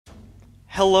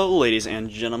Hello ladies and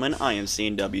gentlemen, I am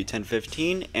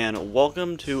CNW1015 and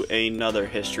welcome to another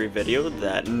history video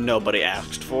that nobody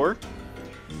asked for.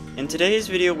 In today's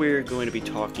video we're going to be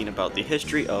talking about the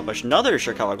history of another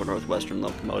Chicago Northwestern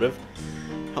locomotive.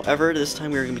 However, this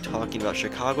time we're going to be talking about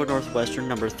Chicago Northwestern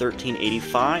number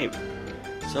 1385.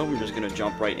 So we're just going to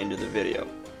jump right into the video.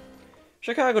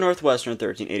 Chicago Northwestern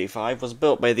 1385 was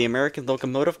built by the American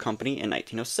Locomotive Company in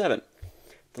 1907.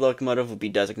 The locomotive will be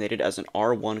designated as an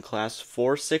R1 class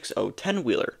 460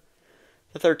 10-wheeler.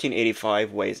 The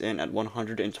 1385 weighs in at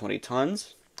 120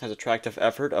 tons, has a tractive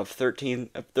effort of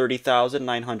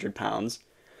 30,900 pounds,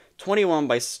 21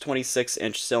 by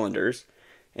 26-inch cylinders,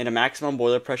 and a maximum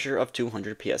boiler pressure of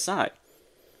 200 psi.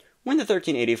 When the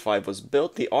 1385 was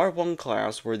built, the R1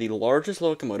 class were the largest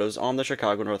locomotives on the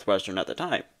Chicago Northwestern at the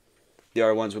time. The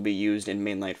R1s would be used in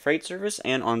mainline freight service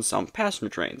and on some passenger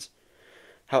trains.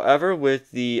 However,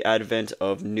 with the advent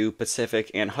of new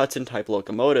Pacific and Hudson-type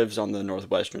locomotives on the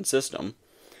Northwestern system,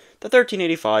 the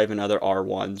 1385 and other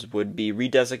R1s would be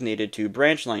redesignated to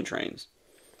branch line trains.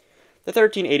 The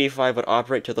 1385 would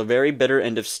operate to the very bitter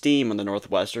end of steam on the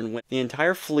Northwestern when the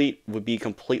entire fleet would be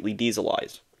completely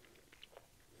dieselized.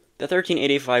 The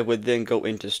 1385 would then go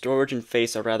into storage and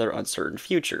face a rather uncertain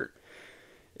future.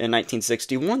 In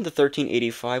 1961, the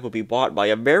 1385 would be bought by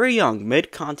a very young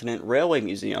Mid-Continent Railway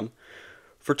Museum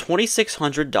for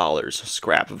 $2,600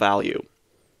 scrap value.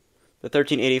 The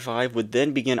 1385 would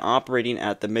then begin operating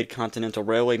at the Mid-Continental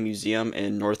Railway Museum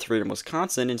in North Freedom,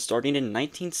 Wisconsin, and starting in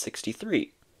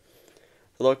 1963.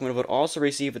 The locomotive would also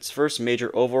receive its first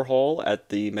major overhaul at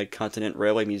the Mid-Continent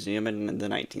Railway Museum in the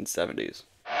 1970s.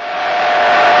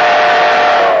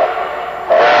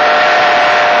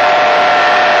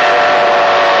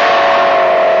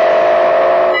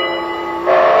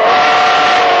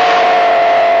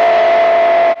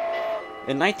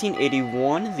 In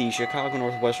 1981, the Chicago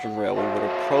Northwestern Railway would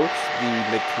approach the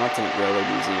Mid-Continent Railway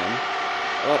Museum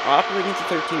about operating the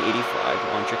 1385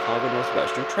 on Chicago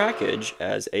Northwestern trackage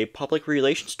as a public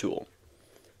relations tool.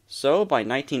 So, by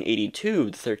 1982, the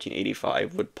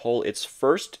 1385 would pull its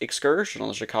first excursion on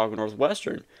the Chicago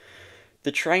Northwestern.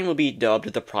 The train would be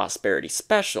dubbed the Prosperity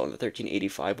Special, and the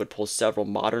 1385 would pull several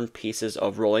modern pieces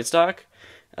of rolling stock,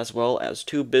 as well as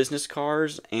 2 business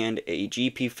cars and a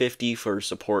GP50 for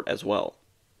support as well.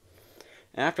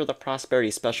 After the Prosperity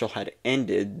Special had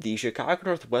ended, the Chicago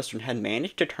Northwestern had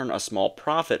managed to turn a small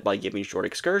profit by giving short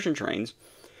excursion trains,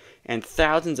 and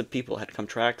thousands of people had come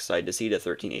trackside to see the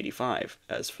 1385,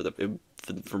 as for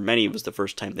many it was the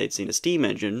first time they'd seen a steam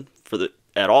engine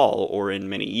at all or in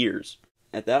many years.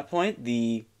 At that point,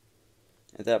 the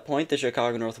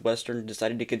Chicago Northwestern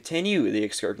decided to continue the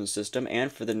excursion system,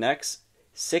 and for the next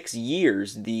 6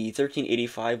 years, the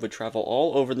 1385 would travel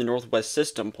all over the Northwest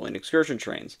system pulling excursion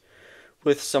trains,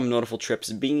 with some notable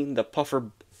trips being the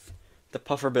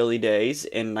Pufferbilly Days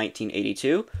in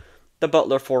 1982, the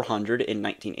Butler 400 in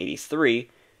 1983,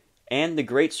 and the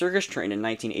Great Circus Train in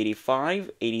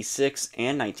 1985, 86,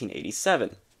 and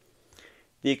 1987.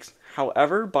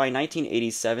 However, by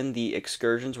 1987, the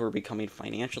excursions were becoming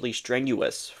financially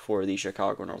strenuous for the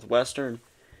Chicago Northwestern,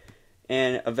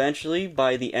 and eventually,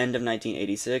 by the end of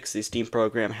 1986, the steam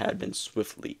program had been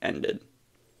swiftly ended.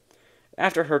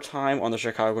 After her time on the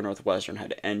Chicago Northwestern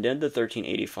had ended, the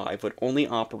 1385 would only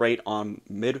operate on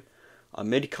a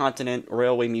Mid-Continent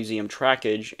Railway Museum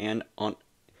trackage and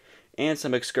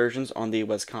some excursions on the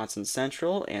Wisconsin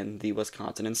Central and the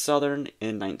Wisconsin and Southern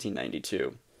in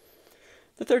 1992.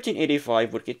 The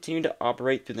 1385 would continue to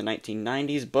operate through the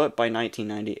 1990s, but by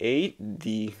 1998,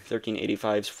 the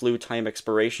 1385's flue time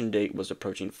expiration date was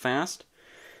approaching fast,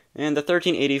 and the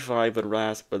 1385 would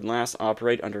last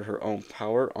operate under her own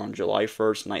power on July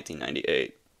 1st,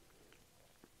 1998.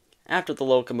 After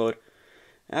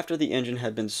the engine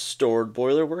had been stored,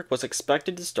 boiler work was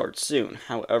expected to start soon.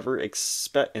 However,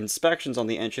 inspections on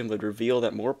the engine would reveal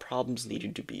that more problems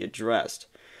needed to be addressed.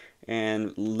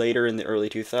 And later in the early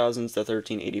 2000s, the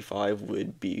 1385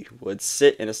 would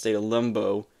sit in a state of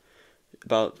limbo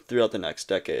throughout the next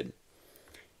decade.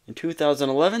 In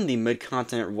 2011, the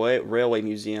Mid-Continent Railway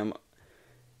Museum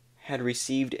had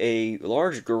received a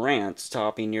large grant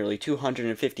topping nearly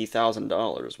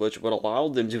 $250,000, which would allow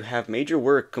them to have major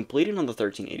work completed on the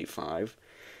 1385,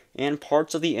 and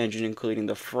parts of the engine, including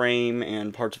the frame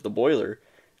and parts of the boiler,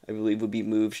 I believe would be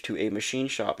moved to a machine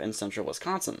shop in central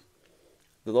Wisconsin.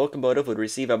 The locomotive would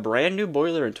receive a brand new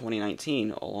boiler in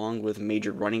 2019, along with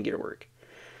major running gear work.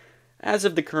 As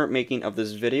of the current making of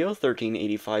this video,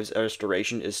 1385's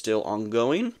restoration is still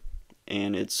ongoing,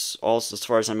 and it's also, as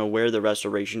far as I'm aware, the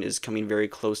restoration is coming very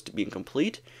close to being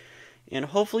complete, And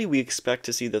hopefully we expect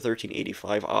to see the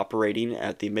 1385 operating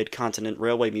at the Mid-Continent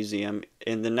Railway Museum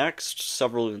in the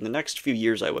next few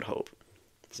years, I would hope.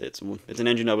 It's an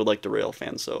engine I would like to rail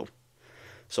fan, so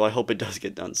I hope it does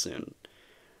get done soon.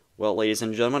 Well, ladies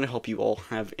and gentlemen, I hope you all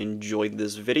have enjoyed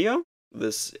this video.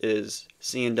 This is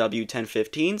CNW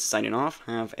 1015 signing off.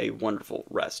 Have a wonderful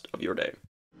rest of your day.